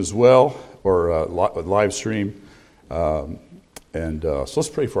as well, or live stream. So let's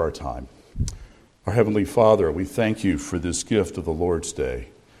pray for our time. Our Heavenly Father, we thank you for this gift of the Lord's Day.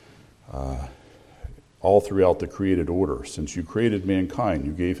 All throughout the created order, since you created mankind,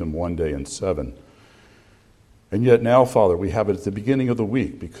 you gave him 1 day and 7. And yet now, Father, we have it at the beginning of the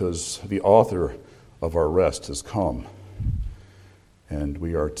week because the author of our rest has come. And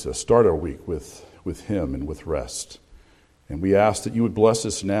we are to start our week with him and with rest. And we ask that you would bless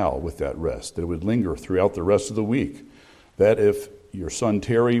us now with that rest, that it would linger throughout the rest of the week, that if your son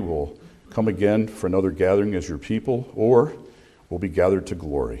Terry will come again for another gathering as your people, or will be gathered to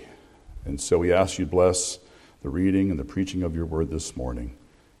glory. And so we ask you to bless the reading and the preaching of your word this morning.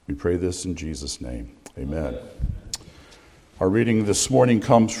 We pray this in Jesus' name. Amen. Our reading this morning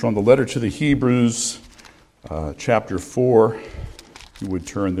comes from the letter to the Hebrews, chapter 4. If you would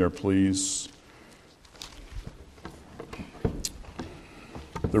turn there, please.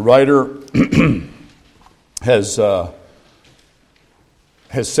 The writer has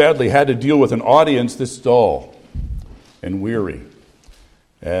sadly had to deal with an audience that's dull and weary.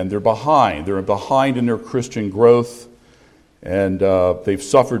 And they're behind. They're behind in their Christian growth. And they've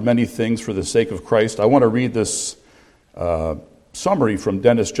suffered many things for the sake of Christ. I want to read this summary from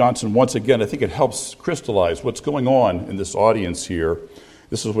Dennis Johnson once again. I think it helps crystallize what's going on in this audience here.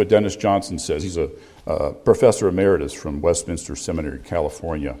 This is what Dennis Johnson says. He's a professor emeritus from Westminster Seminary,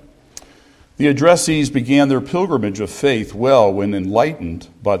 California. The addressees began their pilgrimage of faith well when enlightened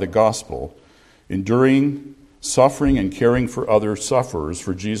by the gospel, enduring, suffering, and caring for other sufferers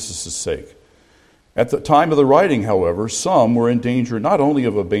for Jesus' sake. At the time of the writing, however, some were in danger not only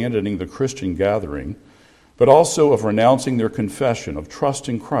of abandoning the Christian gathering, but also of renouncing their confession of trust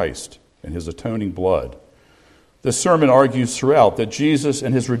in Christ and his atoning blood. The sermon argues throughout that Jesus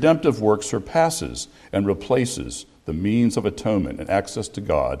and his redemptive work surpasses and replaces the means of atonement and access to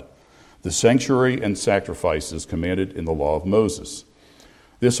God, the sanctuary and sacrifices commanded in the law of Moses.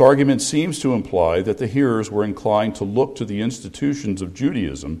 This argument seems to imply that the hearers were inclined to look to the institutions of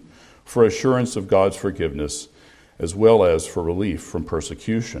Judaism for assurance of God's forgiveness, as well as for relief from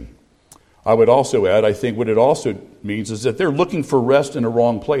persecution. I would also add, I think what it also means is that they're looking for rest in a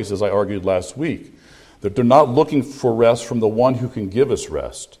wrong place, as I argued last week. That they're not looking for rest from the one who can give us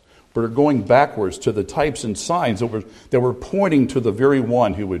rest, but are going backwards to the types and signs that were pointing to the very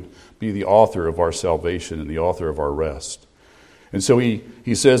one who would be the author of our salvation and the author of our rest. And so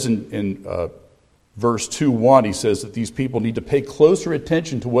he says in verse 2:1, he says that these people need to pay closer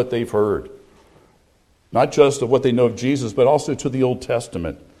attention to what they've heard. Not just of what they know of Jesus, but also to the Old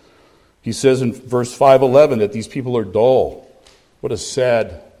Testament. He says in verse 5:11 that these people are dull. What a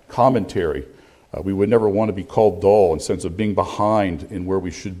sad commentary. We would never want to be called dull in the sense of being behind in where we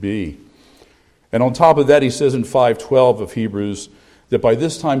should be. And on top of that, he says in 5:12 of Hebrews that by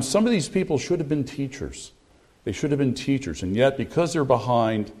this time some of these people should have been teachers. They should have been teachers. And yet, because they're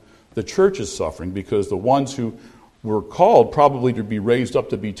behind, the church is suffering because the ones who were called probably to be raised up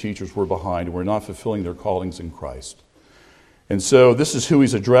to be teachers were behind and were not fulfilling their callings in Christ. And so this is who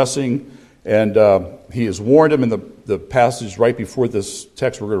he's addressing. And he has warned them in the passage right before this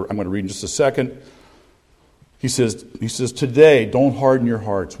text I'm going to read in just a second. He says, today, don't harden your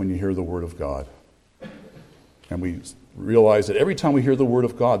hearts when you hear the word of God. And we realize that every time we hear the word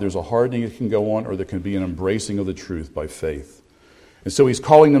of God, there's a hardening that can go on or there can be an embracing of the truth by faith. And so he's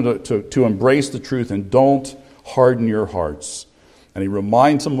calling them to embrace the truth and don't harden your hearts. And he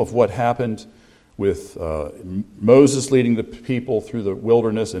reminds them of what happened with Moses leading the people through the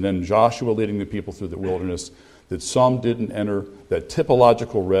wilderness and then Joshua leading the people through the wilderness, that some didn't enter that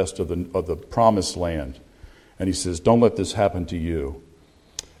typological rest of the promised land. And he says, don't let this happen to you.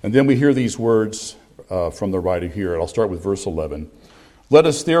 And then we hear these words from the writer here. I'll start with verse 11. Let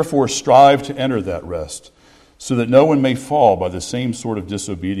us therefore strive to enter that rest, so that no one may fall by the same sort of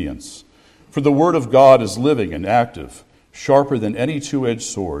disobedience. For the word of God is living and active, sharper than any two-edged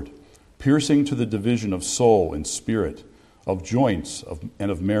sword, piercing to the division of soul and spirit, of joints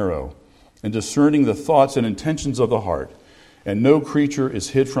and of marrow, and discerning the thoughts and intentions of the heart. And no creature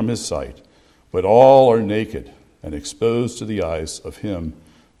is hid from his sight, but all are naked and exposed to the eyes of him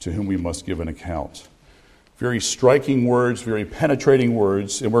to whom we must give an account. Very striking words, very penetrating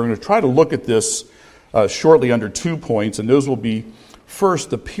words, and we're going to try to look at this shortly under 2 points, and those will be, first,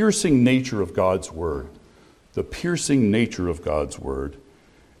 the piercing nature of God's word. The piercing nature of God's word.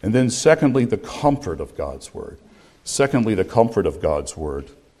 And then secondly, the comfort of God's word. Secondly, the comfort of God's word.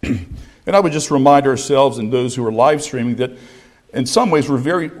 And I would just remind ourselves and those who are live streaming that in some ways we're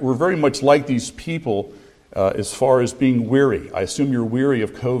very much like these people as far as being weary. I assume you're weary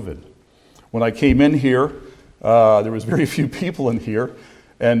of COVID. When I came in here, there was very few people in here.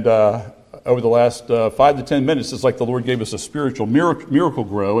 And over the last 5 to 10 minutes, it's like the Lord gave us a spiritual miracle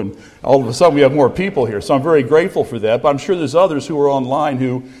grow, and all of a sudden we have more people here. So I'm very grateful for that. But I'm sure there's others who are online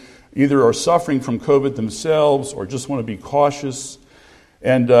who either are suffering from COVID themselves or just want to be cautious.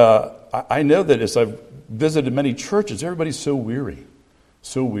 And I know that as I've visited many churches, everybody's so weary.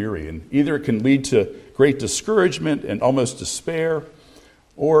 And either it can lead to great discouragement and almost despair,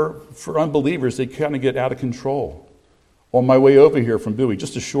 or for unbelievers, they kind of get out of control. On my way over here from Bowie,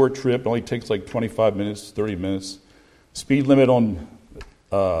 just a short trip, it only takes like 25 minutes, 30 minutes. Speed limit on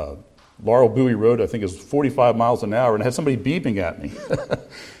Laurel Bowie Road, I think, is 45 miles an hour, and I had somebody beeping at me.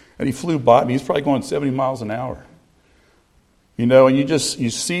 And he flew by me. He's probably going 70 miles an hour. You know, and you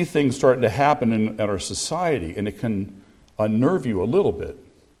see things starting to happen in our society, and it can unnerve you a little bit.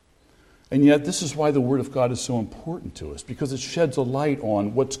 And yet, this is why the Word of God is so important to us, because it sheds a light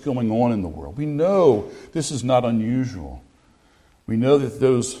on what's going on in the world. We know this is not unusual. We know that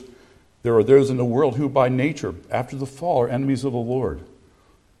there are those in the world who, by nature, after the fall, are enemies of the Lord.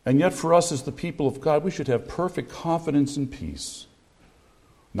 And yet, for us as the people of God, we should have perfect confidence and peace.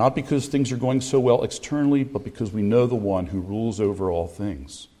 Not because things are going so well externally, but because we know the one who rules over all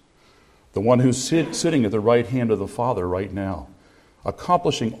things. The one who's sitting at the right hand of the Father right now,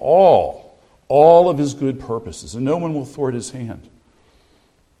 accomplishing all of his good purposes, and no one will thwart his hand.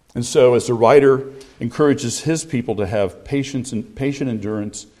 And so, as the writer encourages his people to have patience and patient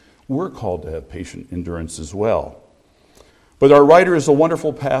endurance, we're called to have patient endurance as well. But our writer is a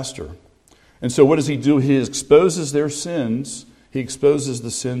wonderful pastor. And so what does he do? He exposes their sins. He exposes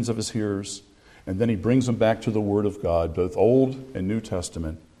the sins of his hearers, and then he brings them back to the Word of God, both Old and New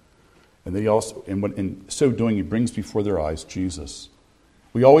Testament. And in so doing, he brings before their eyes Jesus.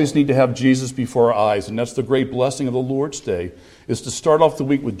 We always need to have Jesus before our eyes, and that's the great blessing of the Lord's Day, is to start off the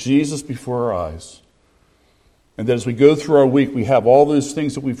week with Jesus before our eyes. And that as we go through our week, we have all those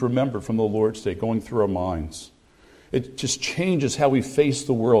things that we've remembered from the Lord's Day going through our minds. It just changes how we face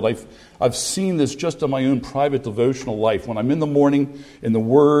the world. I've seen this just in my own private devotional life. When I'm in the morning in the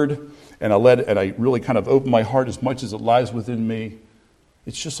Word, and I really kind of open my heart as much as it lies within me,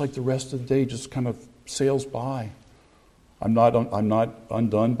 it's just like the rest of the day just kind of sails by. I'm not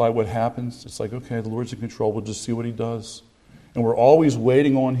undone by what happens. It's like, okay, the Lord's in control. We'll just see what he does. And we're always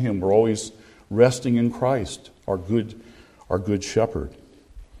waiting on him. We're always resting in Christ, our good shepherd.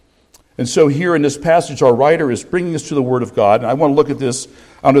 And so here in this passage, our writer is bringing us to the Word of God. And I want to look at this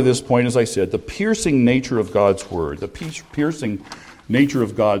under this point, as I said, the piercing nature of God's Word. The piercing nature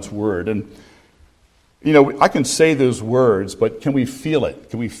of God's Word. And, you know, I can say those words, but can we feel it?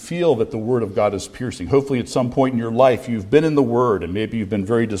 Can we feel that the Word of God is piercing? Hopefully at some point in your life you've been in the Word and maybe you've been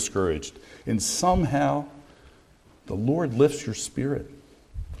very discouraged. And somehow the Lord lifts your spirit.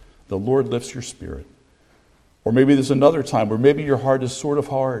 The Lord lifts your spirit. Or maybe there's another time where maybe your heart is sort of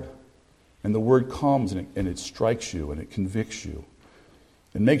hard. And the Word comes and it strikes you and it convicts you.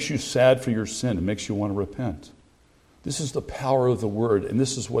 It makes you sad for your sin. It makes you want to repent. This is the power of the Word, and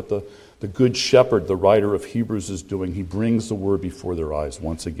this is what the Good Shepherd, the writer of Hebrews, is doing. He brings the Word before their eyes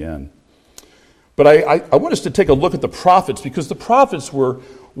once again. But I want us to take a look at the prophets, because the prophets were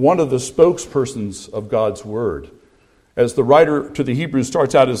one of the spokespersons of God's Word. As the writer to the Hebrews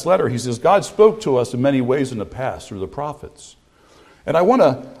starts out his letter, he says, God spoke to us in many ways in the past through the prophets. And I want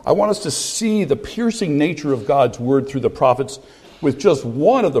us to see the piercing nature of God's Word through the prophets with just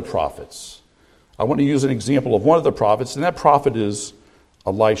one of the prophets. I want to use an example of one of the prophets, and that prophet is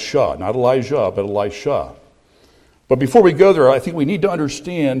Elisha. Not Elijah, but Elisha. But before we go there, I think we need to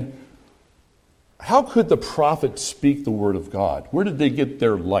understand, how could the prophets speak the Word of God? Where did they get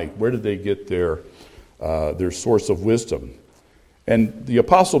their light? Where did they get their source of wisdom? And the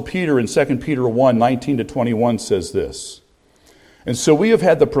Apostle Peter in 2 Peter 1, 19 to 21 says this, and so we have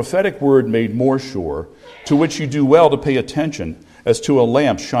had the prophetic word made more sure, to which you do well to pay attention, as to a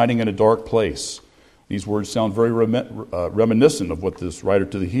lamp shining in a dark place. These words sound very reminiscent of what this writer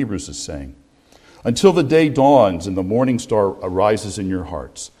to the Hebrews is saying. Until the day dawns and the morning star arises in your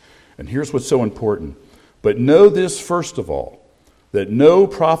hearts. And here's what's so important. But know this first of all, that no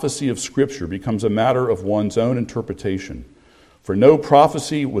prophecy of Scripture becomes a matter of one's own interpretation. For no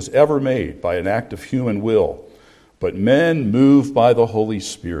prophecy was ever made by an act of human will, but men moved by the Holy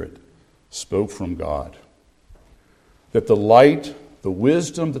Spirit spoke from God. That the light, the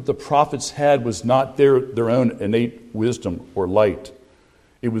wisdom that the prophets had was not their own innate wisdom or light.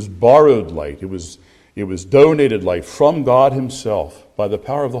 It was borrowed light. It was donated light from God himself by the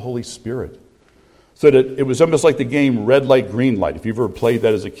power of the Holy Spirit. So that it was almost like the game red light, green light. If you've ever played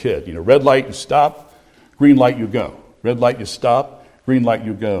that as a kid. You know, red light, you stop. Green light, you go. Red light, you stop. Green light,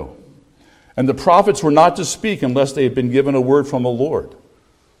 you go. And the prophets were not to speak unless they had been given a word from the Lord.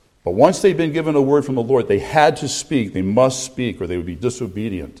 But once they'd been given a word from the Lord, they had to speak. They must speak, or they would be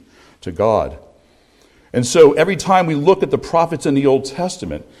disobedient to God. And so every time we look at the prophets in the Old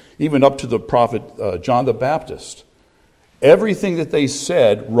Testament, even up to the prophet John the Baptist, everything that they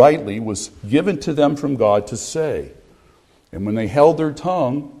said rightly was given to them from God to say. And when they held their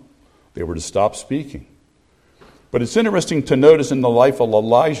tongue, they were to stop speaking. But it's interesting to notice in the life of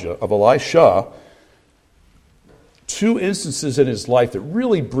Elisha, two instances in his life that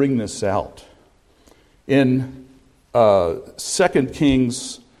really bring this out. In 2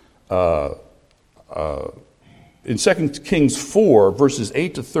 Kings 4, verses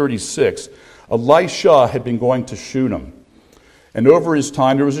 8 to 36, Elisha had been going to Shunem. And over his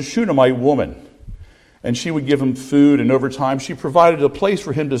time, there was a Shunammite woman. And she would give him food, and over time, she provided a place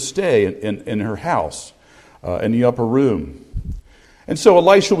for him to stay in her house, in the upper room. And so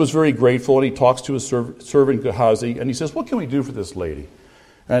Elisha was very grateful, and he talks to his servant Gehazi, and he says, "What can we do for this lady?"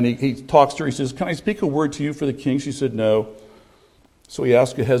 And he talks to her. He says, "Can I speak a word to you for the king?" She said, "No." So he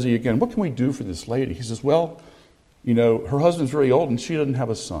asked Gehazi again, "What can we do for this lady?" He says, "Well, her husband's very old, and she doesn't have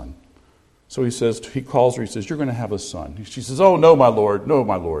a son." So he calls her, he says, "You're going to have a son." She says, "Oh, no, my lord, no,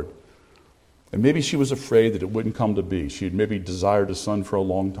 my lord." And maybe she was afraid that it wouldn't come to be. She had maybe desired a son for a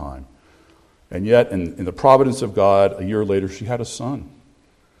long time. And yet, in the providence of God, a year later, she had a son.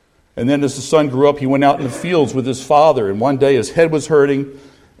 And then as the son grew up, he went out in the fields with his father. And one day his head was hurting,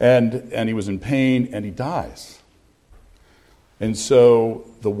 and he was in pain, and he dies. And so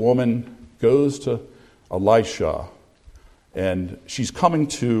the woman goes to Elisha, and she's coming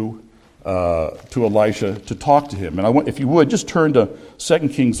to Elisha to talk to him. And if you would, just turn to 2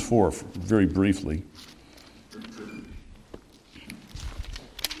 Kings 4 very briefly.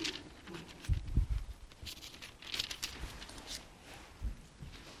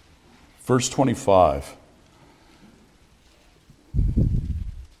 Verse 25.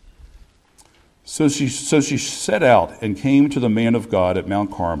 So she set out and came to the man of God at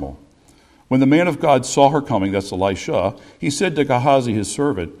Mount Carmel. When the man of God saw her coming, that's Elisha, he said to Gehazi his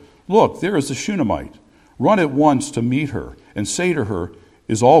servant, "Look, there is the Shunammite. Run at once to meet her and say to her,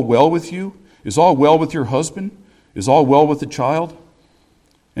 'Is all well with you? Is all well with your husband? Is all well with the child?'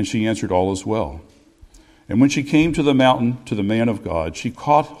 And she answered, 'All is well.' And when she came to the mountain to the man of God, she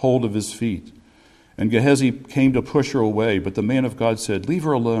caught hold of his feet. And Gehazi came to push her away, but the man of God said, 'Leave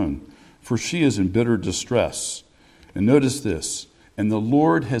her alone, for she is in bitter distress.' And notice this, 'And the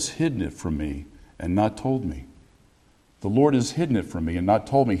Lord has hidden it from me and not told me.'" The Lord has hidden it from me and not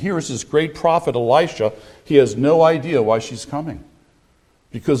told me. Here is this great prophet Elisha. He has no idea why she's coming,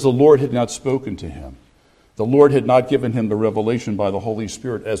 because the Lord had not spoken to him. The Lord had not given him the revelation by the Holy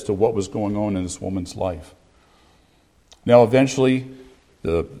Spirit as to what was going on in this woman's life. Now, eventually,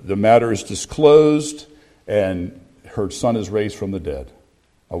 the matter is disclosed, and her son is raised from the dead.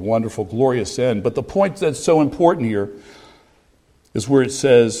 A wonderful, glorious end. But the point that's so important here is where it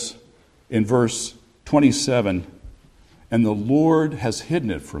says in verse 27, "And the Lord has hidden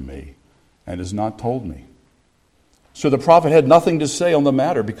it from me and has not told me." So the prophet had nothing to say on the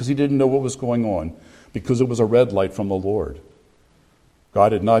matter because he didn't know what was going on, because it was a red light from the Lord.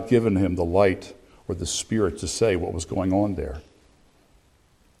 God had not given him the light or the Spirit to say what was going on there.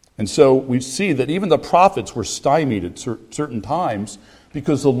 And so we see that even the prophets were stymied at certain times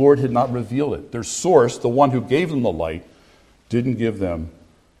because the Lord had not revealed it. Their source, the one who gave them the light, didn't give them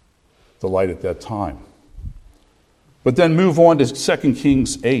the light at that time. But then move on to 2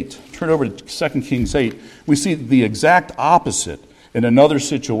 Kings 8. Turn over to 2 Kings 8. We see the exact opposite in another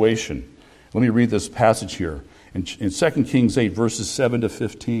situation. Let me read this passage here in 2 Kings 8, verses 7 to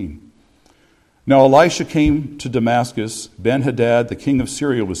 15. "Now Elisha came to Damascus. Ben-Hadad, the king of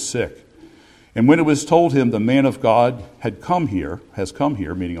Syria, was sick. And when it was told him the man of God has come here,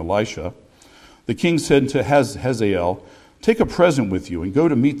 meaning Elisha, the king said to Hazael, 'Take a present with you and go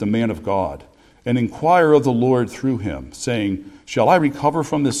to meet the man of God, and inquire of the Lord through him, saying, Shall I recover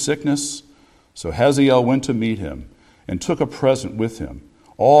from this sickness?' So Hazael went to meet him and took a present with him,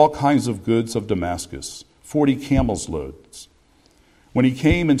 all kinds of goods of Damascus, 40 camels' loads. When he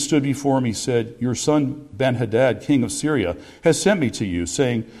came and stood before him, he said, 'Your son Ben-Hadad, king of Syria, has sent me to you,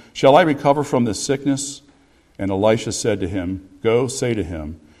 saying, Shall I recover from this sickness?' And Elisha said to him, 'Go, say to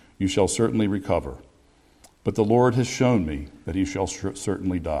him, you shall certainly recover. But the Lord has shown me that he shall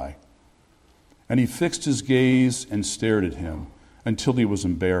certainly die.' And he fixed his gaze and stared at him until he was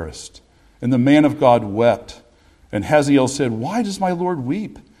embarrassed. And the man of God wept. And Hazael said, 'Why does my Lord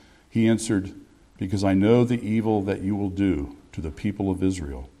weep?' He answered, 'Because I know the evil that you will do to the people of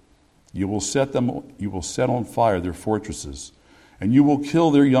Israel. You will set on fire their fortresses, and you will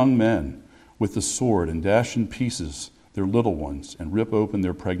kill their young men with the sword and dash in pieces their little ones, and rip open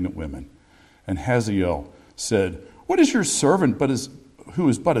their pregnant women. And Hazael said, What is your servant who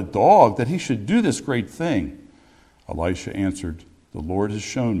is but a dog, that he should do this great thing? Elisha answered, The Lord has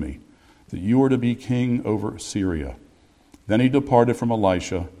shown me that you are to be king over Syria. Then he departed from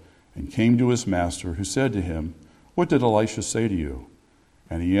Elisha and came to his master, who said to him, What did Elisha say to you?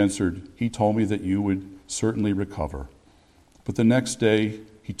 And he answered, He told me that you would certainly recover. But the next day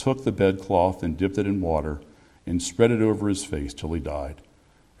he took the bedcloth and dipped it in water and spread it over his face till he died.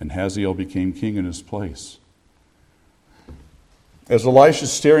 And Hazael became king in his place. As Elisha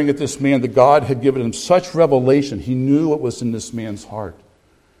is staring at this man, the God had given him such revelation. He knew what was in this man's heart.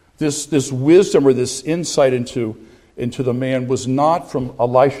 This wisdom or this insight into the man was not from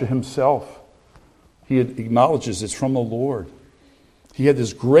Elisha himself. He acknowledges it's from the Lord. He had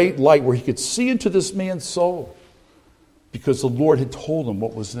this great light where he could see into this man's soul because the Lord had told him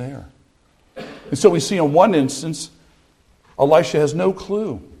what was there. And so we see in one instance, Elisha has no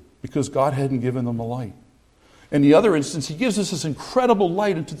clue because God hadn't given him the light. In the other instance, he gives us this incredible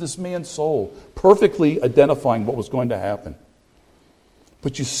light into this man's soul, perfectly identifying what was going to happen.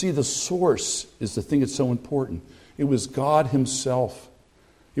 But you see, the source is the thing that's so important. It was God himself.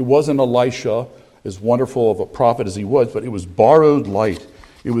 It wasn't Elisha, as wonderful of a prophet as he was, but it was borrowed light.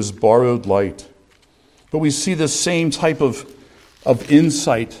 It was borrowed light. But we see the same type of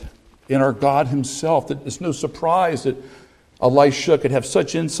insight in our God himself. That it's no surprise that Elisha could have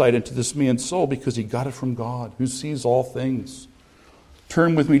such insight into this man's soul because he got it from God, who sees all things.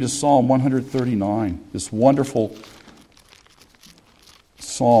 Turn with me to Psalm 139, this wonderful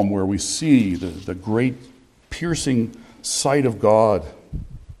psalm where we see the great piercing sight of God.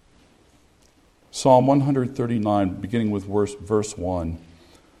 Psalm 139, beginning with verse 1.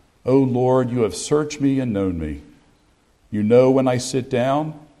 O Lord, you have searched me and known me. You know when I sit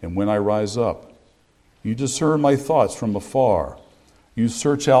down and when I rise up. You discern my thoughts from afar. You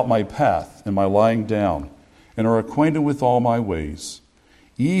search out my path and my lying down, and are acquainted with all my ways.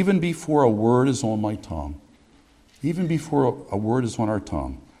 Even before a word is on my tongue. Even before a word is on our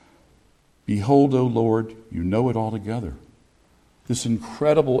tongue. Behold, O Lord, you know it altogether. This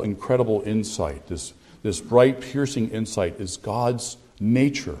incredible, incredible insight, this bright, piercing insight is God's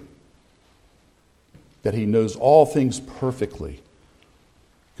nature. That he knows all things perfectly.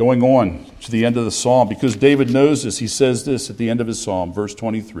 Going on to the end of the psalm, because David knows this, he says this at the end of his psalm, verse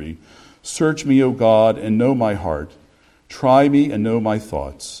 23. Search me, O God, and know my heart. Try me and know my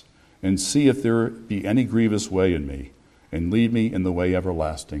thoughts, and see if there be any grievous way in me, and lead me in the way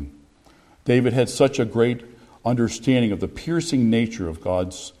everlasting. David had such a great understanding of the piercing nature of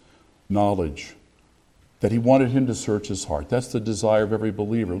God's knowledge that he wanted him to search his heart. That's the desire of every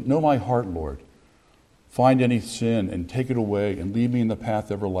believer. Know my heart, Lord. Find any sin and take it away and lead me in the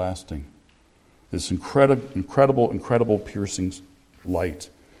path everlasting. This incredible piercing light.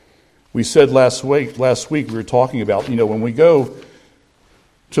 We said last week we were talking about, when we go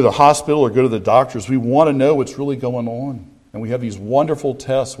to the hospital or go to the doctors, we want to know what's really going on. And we have these wonderful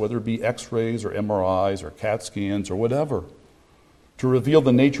tests, whether it be x-rays or MRIs or CAT scans or whatever, to reveal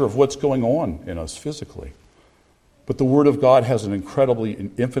the nature of what's going on in us physically. But the Word of God has an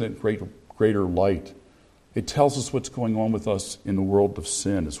incredibly, infinite greater light. It tells us what's going on with us in the world of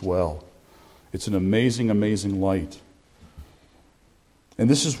sin as well. It's an amazing, amazing light. And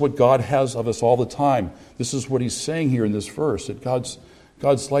this is what God has of us all the time. This is what he's saying here in this verse, that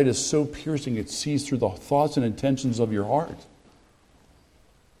God's light is so piercing it sees through the thoughts and intentions of your heart.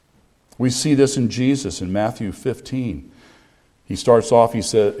 We see this in Jesus in Matthew 15. He starts off, he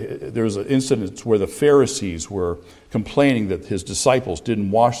said, there's an incident where the Pharisees were complaining that his disciples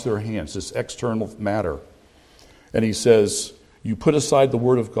didn't wash their hands, this external matter. And he says, you put aside the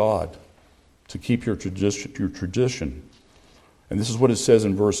word of God to keep your tradition. And this is what it says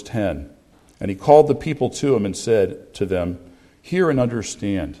in verse 10. And he called the people to him and said to them, hear and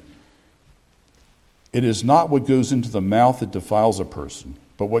understand. It is not what goes into the mouth that defiles a person,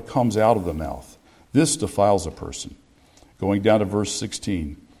 but what comes out of the mouth. This defiles a person. Going down to verse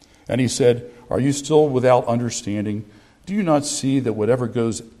 16. And he said, are you still without understanding? Do you not see that whatever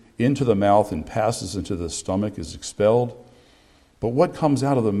goes into the mouth and passes into the stomach is expelled? But what comes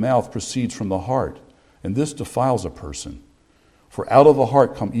out of the mouth proceeds from the heart, and this defiles a person. For out of the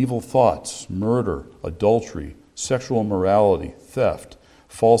heart come evil thoughts, murder, adultery, sexual immorality, theft,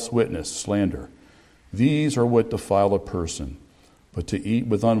 false witness, slander. These are what defile a person, but to eat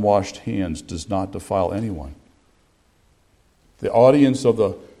with unwashed hands does not defile anyone. The audience of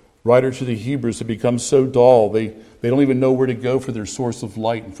the writer to the Hebrews have become so dull, they don't even know where to go for their source of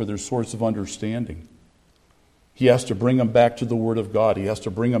light and for their source of understanding. He has to bring them back to the Word of God. He has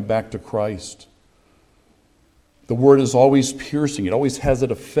to bring them back to Christ. The Word is always piercing. It always has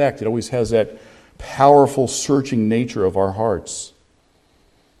that effect. It always has that powerful, searching nature of our hearts.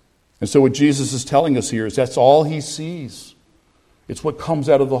 And so what Jesus is telling us here is that's all he sees. It's what comes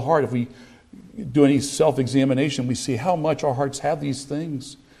out of the heart. If we do any self-examination, we see how much our hearts have these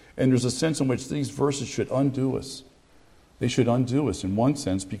things. And there's a sense in which these verses should undo us. They should undo us in one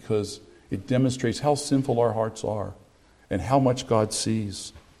sense because it demonstrates how sinful our hearts are and how much God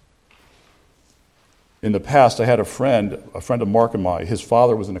sees. In the past, I had a friend of Mark and mine. His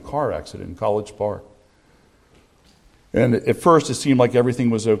father was in a car accident in College Park. And at first, it seemed like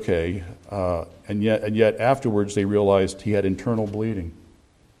everything was okay. And yet afterwards, they realized he had internal bleeding.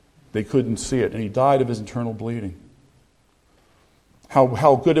 They couldn't see it, and he died of his internal bleeding.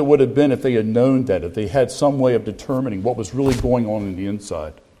 How good it would have been if they had known that, if they had some way of determining what was really going on in the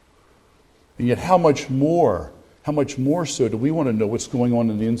inside. And yet how much more so do we want to know what's going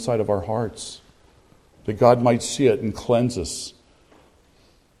on in the inside of our hearts? That God might see it and cleanse us.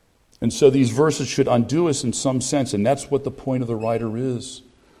 And so these verses should undo us in some sense, and that's what the point of the writer is.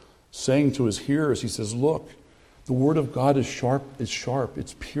 Saying to his hearers, he says, look, the Word of God is sharp,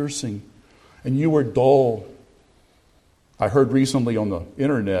 it's piercing, and you are dull. I heard recently on the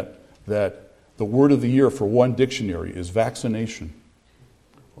internet that the word of the year for one dictionary is vaccination.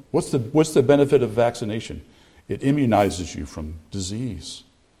 What's the benefit of vaccination? It immunizes you from disease.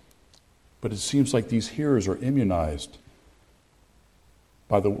 But it seems like these hearers are immunized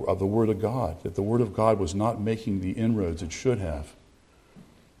by the Word of God, that the Word of God was not making the inroads it should have.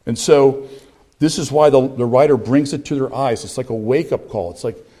 And so this is why the writer brings it to their eyes. It's like a wake-up call. It's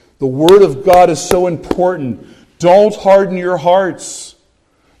like the Word of God is so important. Don't harden your hearts.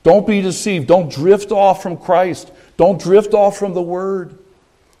 Don't be deceived. Don't drift off from Christ. Don't drift off from the Word.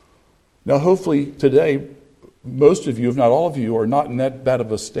 Now, hopefully today, most of you, if not all of you, are not in that bad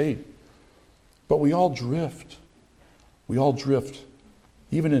of a state. But we all drift. We all drift.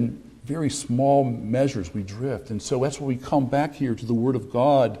 Even in very small measures, we drift. And so that's why we come back here to the Word of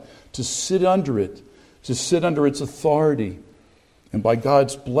God, to sit under it, to sit under its authority, and by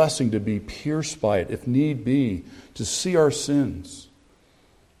God's blessing to be pierced by it, if need be, to see our sins.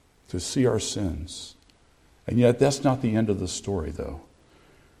 To see our sins. And yet that's not the end of the story, though.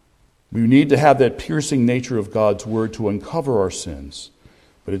 We need to have that piercing nature of God's Word to uncover our sins.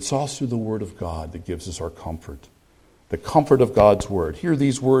 But it's also the Word of God that gives us our comfort. The comfort of God's Word. Hear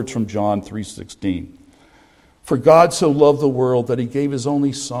these words from John 3:16. For God so loved the world that he gave his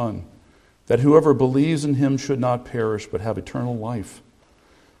only Son, that whoever believes in him should not perish but have eternal life.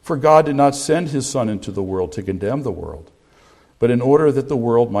 For God did not send his Son into the world to condemn the world, but in order that the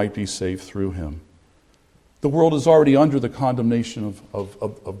world might be saved through him. The world is already under the condemnation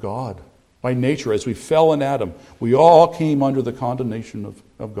of God. By nature, as we fell in Adam, we all came under the condemnation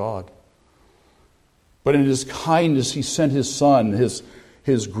of God. But in his kindness, he sent his Son,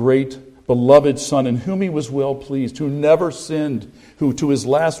 his great beloved Son, in whom he was well pleased, who never sinned, who to his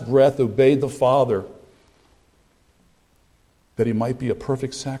last breath obeyed the Father, that he might be a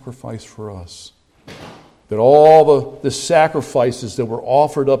perfect sacrifice for us. That all the sacrifices that were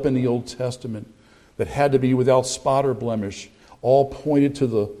offered up in the Old Testament that had to be without spot or blemish, all pointed to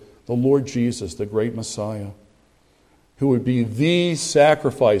the Lord Jesus, the great Messiah, who would be the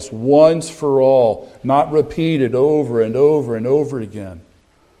sacrifice once for all, not repeated over and over and over again.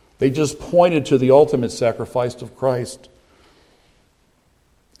 They just pointed to the ultimate sacrifice of Christ.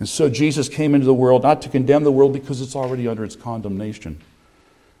 And so Jesus came into the world not to condemn the world because it's already under its condemnation,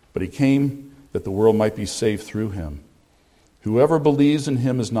 but he came that the world might be saved through him. Whoever believes in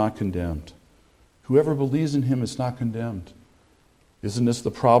him is not condemned. Whoever believes in him is not condemned. Isn't this the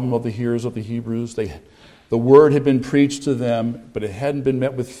problem of the hearers of the Hebrews? The word had been preached to them, but it hadn't been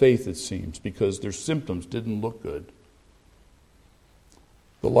met with faith, it seems, because their symptoms didn't look good.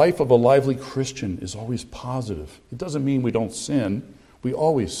 The life of a lively Christian is always positive. It doesn't mean we don't sin. We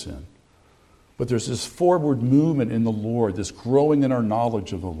always sin. But there's this forward movement in the Lord, this growing in our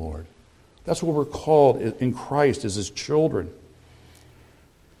knowledge of the Lord. That's what we're called in Christ as his children.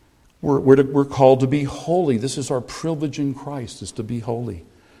 We're called to be holy. This is our privilege in Christ, is to be holy.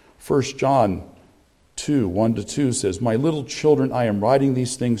 1 John 2, 1-2 says, My little children, I am writing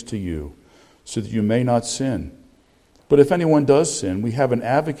these things to you, so that you may not sin. But if anyone does sin, we have an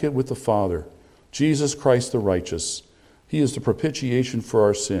advocate with the Father, Jesus Christ the righteous. He is the propitiation for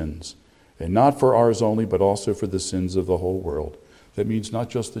our sins, and not for ours only, but also for the sins of the whole world. That means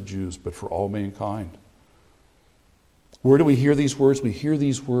not just the Jews, but for all mankind. Where do we hear these words? We hear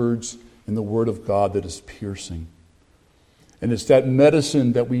these words in the Word of God that is piercing. And it's that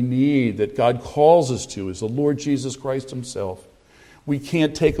medicine that we need, that God calls us to, is the Lord Jesus Christ himself. We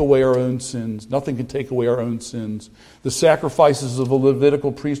can't take away our own sins. Nothing can take away our own sins. The sacrifices of the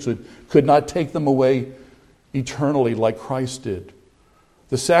Levitical priesthood could not take them away eternally like Christ did.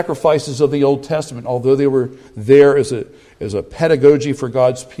 The sacrifices of the Old Testament, although they were there as a pedagogy for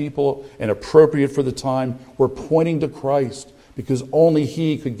God's people and appropriate for the time, were pointing to Christ because only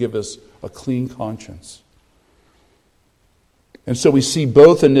He could give us a clean conscience. And so we see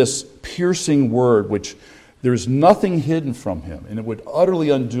both in this piercing word, which there's nothing hidden from Him, and it would utterly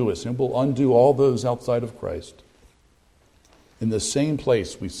undo us, and it will undo all those outside of Christ. In the same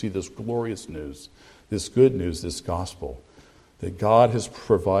place, we see this glorious news, this good news, this gospel, that God has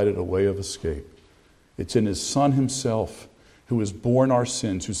provided a way of escape. It's in His Son Himself, who has borne our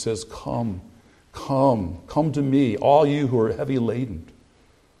sins, who says, come to me, all you who are heavy laden.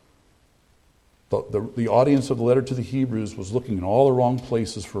 The audience of the letter to the Hebrews was looking in all the wrong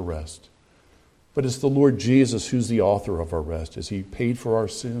places for rest. But it's the Lord Jesus who's the author of our rest, as He paid for our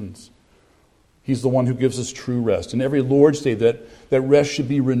sins. He's the one who gives us true rest. And every Lord's Day, that rest should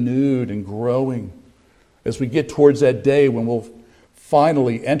be renewed and growing as we get towards that day when we'll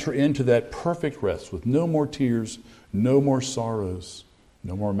finally enter into that perfect rest with no more tears, no more sorrows,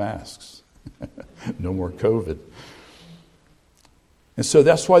 no more masks, no more COVID. And so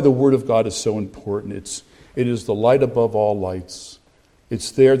that's why the Word of God is so important. It is the light above all lights. It's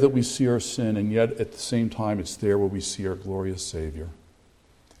there that we see our sin, and yet at the same time, it's there where we see our glorious Savior.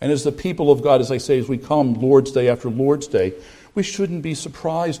 And as the people of God, as I say, as we come Lord's Day after Lord's Day, we shouldn't be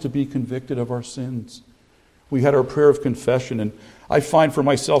surprised to be convicted of our sins. We had our prayer of confession, and I find for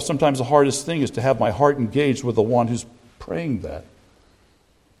myself sometimes the hardest thing is to have my heart engaged with the one who's praying that.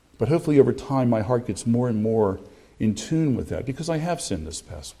 But hopefully over time my heart gets more and more in tune with that, because I have sinned this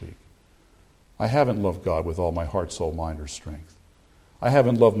past week. I haven't loved God with all my heart, soul, mind, or strength. I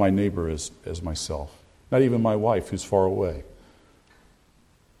haven't loved my neighbor as myself, not even my wife who's far away.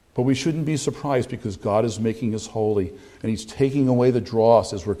 But we shouldn't be surprised, because God is making us holy, and He's taking away the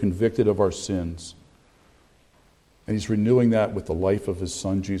dross as we're convicted of our sins. And He's renewing that with the life of His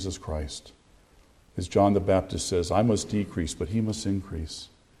Son, Jesus Christ. As John the Baptist says, I must decrease, but He must increase.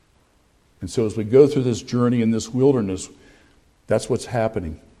 And so as we go through this journey in this wilderness, that's what's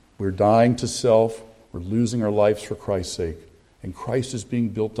happening. We're dying to self, we're losing our lives for Christ's sake, and Christ is being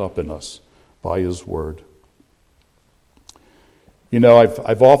built up in us by His Word. You know,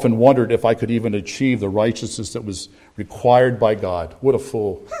 I've often wondered if I could even achieve the righteousness that was required by God. What a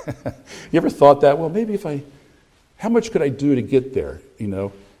fool. You ever thought that? Well, maybe how much could I do to get there? You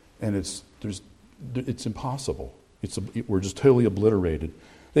know, and it's impossible. We're just totally obliterated.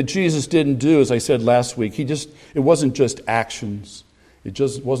 That Jesus didn't do, as I said last week, it wasn't just actions. It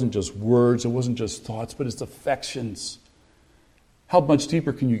just wasn't just words. It wasn't just thoughts, but it's affections. How much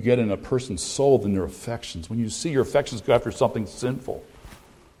deeper can you get in a person's soul than their affections? When you see your affections go after something sinful.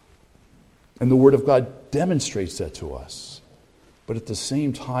 And the Word of God demonstrates that to us. But at the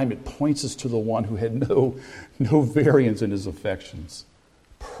same time, it points us to the one who had no variance in His affections.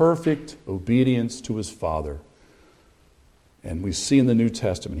 Perfect obedience to His Father. And we see in the New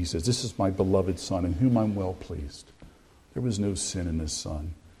Testament, He says, this is my beloved Son, in whom I'm well pleased. There was no sin in His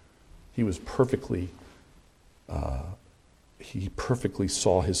Son. He was He perfectly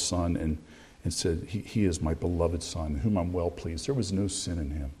saw His Son and said, he is my beloved Son, in whom I'm well pleased. There was no sin in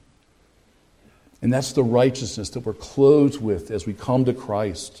Him. And that's the righteousness that we're clothed with as we come to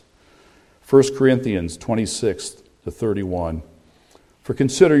Christ. 1 Corinthians 26-31. For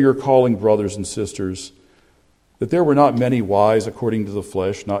consider your calling, brothers and sisters, that there were not many wise according to the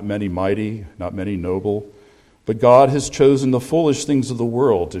flesh, not many mighty, not many noble, but God has chosen the foolish things of the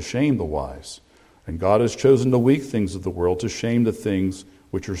world to shame the wise. And God has chosen the weak things of the world to shame the things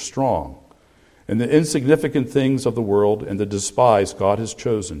which are strong. And the insignificant things of the world and the despised God has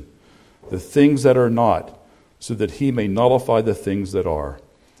chosen, the things that are not, so that He may nullify the things that are,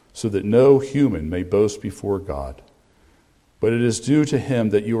 so that no human may boast before God. But it is due to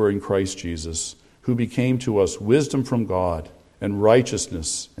Him that you are in Christ Jesus, who became to us wisdom from God, and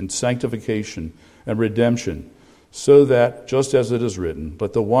righteousness, and sanctification, and redemption, so that, just as it is written,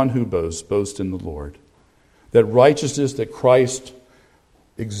 let the one who boasts, boast in the Lord. That righteousness that Christ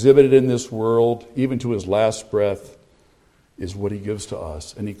exhibited in this world, even to His last breath, is what He gives to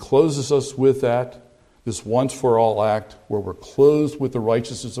us. And He clothes us with that, this once-for-all act, where we're clothed with the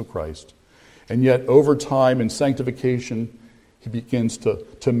righteousness of Christ. And yet, over time in sanctification, He begins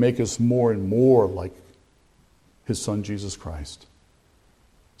to make us more and more like His Son, Jesus Christ.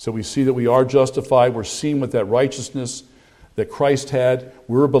 So we see that we are justified. We're seen with that righteousness that Christ had.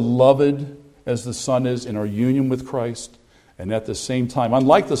 We're beloved as the Son is in our union with Christ. And at the same time,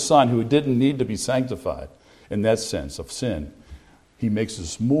 unlike the Son who didn't need to be sanctified in that sense of sin, He makes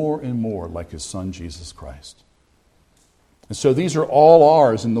us more and more like his Son, Jesus Christ. And so these are all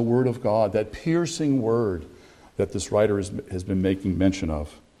ours in the Word of God, that piercing word that this writer has been making mention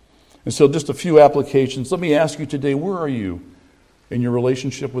of. And so just a few applications. Let me ask you today, where are you in your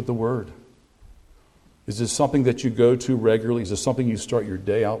relationship with the Word? Is this something that you go to regularly? Is this something you start your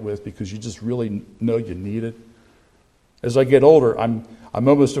day out with because you just really know you need it? As I get older, I'm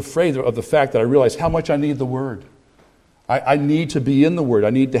almost afraid of the fact that I realize how much I need the Word. I need to be in the Word.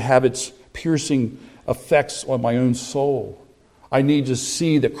 I need to have its piercing effects on my own soul. I need to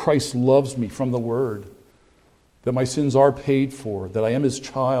see that Christ loves me from the Word, that my sins are paid for, that I am his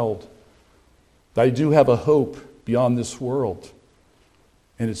child, that I do have a hope beyond this world.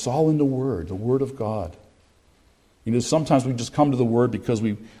 And it's all in the Word of God. You know, sometimes we just come to the Word because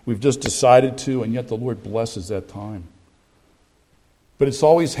we've just decided to, and yet the Lord blesses that time. But it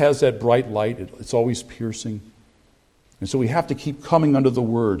always has that bright light. It's always piercing. And so we have to keep coming under the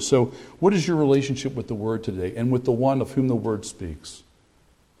Word. So what is your relationship with the Word today and with the one of whom the Word speaks,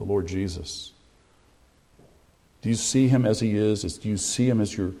 the Lord Jesus? Do you see him as he is? Do you see him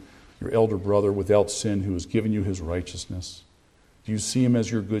as your elder brother without sin who has given you his righteousness? Do you see him as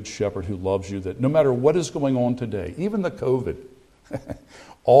your good shepherd who loves you, that no matter what is going on today, even the COVID,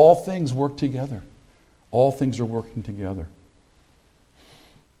 all things work together. All things are working together.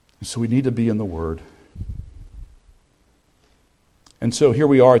 And so we need to be in the Word. And so here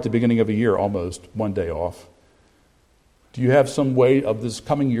we are at the beginning of a year, almost one day off. Do you have some way of this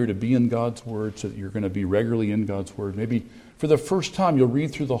coming year to be in God's Word so that you're going to be regularly in God's Word? Maybe for the first time you'll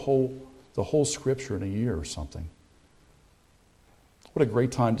read through the whole Scripture in a year or something. What a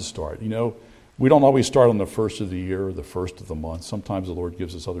great time to start. You know, we don't always start on the first of the year or the first of the month. Sometimes the Lord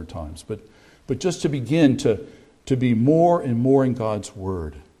gives us other times. But just to begin to be more and more in God's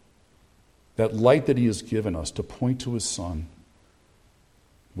Word, that light that he has given us to point to his Son,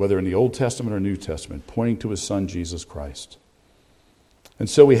 whether in the Old Testament or New Testament, pointing to his Son, Jesus Christ. And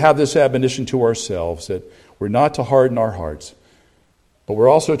so we have this admonition to ourselves that we're not to harden our hearts, but we're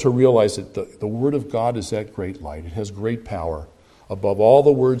also to realize that the Word of God is that great light. It has great power above all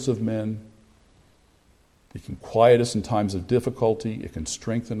the words of men. It can quiet us in times of difficulty. It can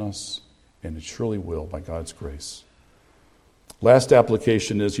strengthen us, and it surely will by God's grace. Last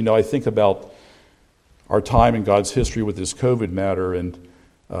application is, I think about our time in God's history with this COVID matter, and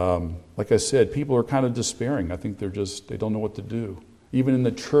like I said, people are kind of despairing. I think they don't know what to do. Even in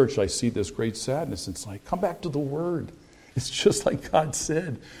the church, I see this great sadness. It's like, come back to the Word. It's just like God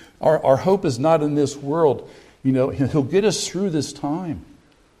said. Our hope is not in this world. He'll get us through this time.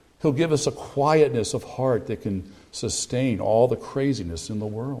 He'll give us a quietness of heart that can sustain all the craziness in the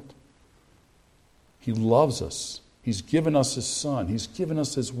world. He loves us. He's given us his Son. He's given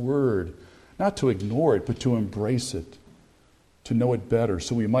us his Word, not to ignore it, but to embrace it, to know it better,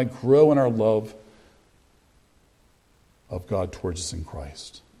 so we might grow in our love of God towards us in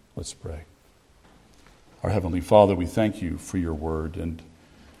Christ. Let's pray. Our Heavenly Father, we thank you for your Word. And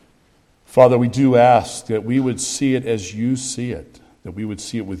Father, we do ask that we would see it as you see it, that we would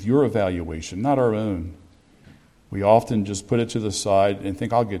see it with your evaluation, not our own. We often just put it to the side and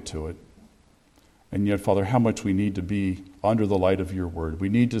think, I'll get to it. And yet, Father, how much we need to be under the light of your Word. We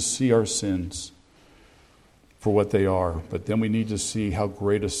need to see our sins for what they are, but then we need to see how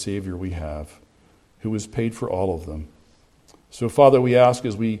great a Savior we have, who has paid for all of them. So, Father, we ask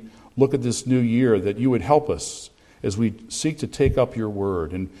as we look at this new year that you would help us as we seek to take up your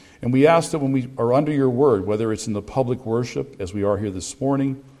Word. And we ask that when we are under your Word, whether it's in the public worship, as we are here this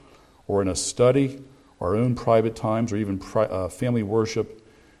morning, or in a study, our own private times, or even family worship,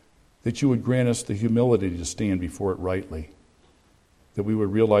 that you would grant us the humility to stand before it rightly, that we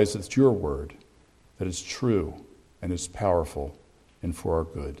would realize that it's your Word, that it's true, and it's powerful, and for our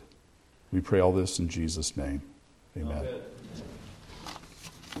good. We pray all this in Jesus' name. Amen.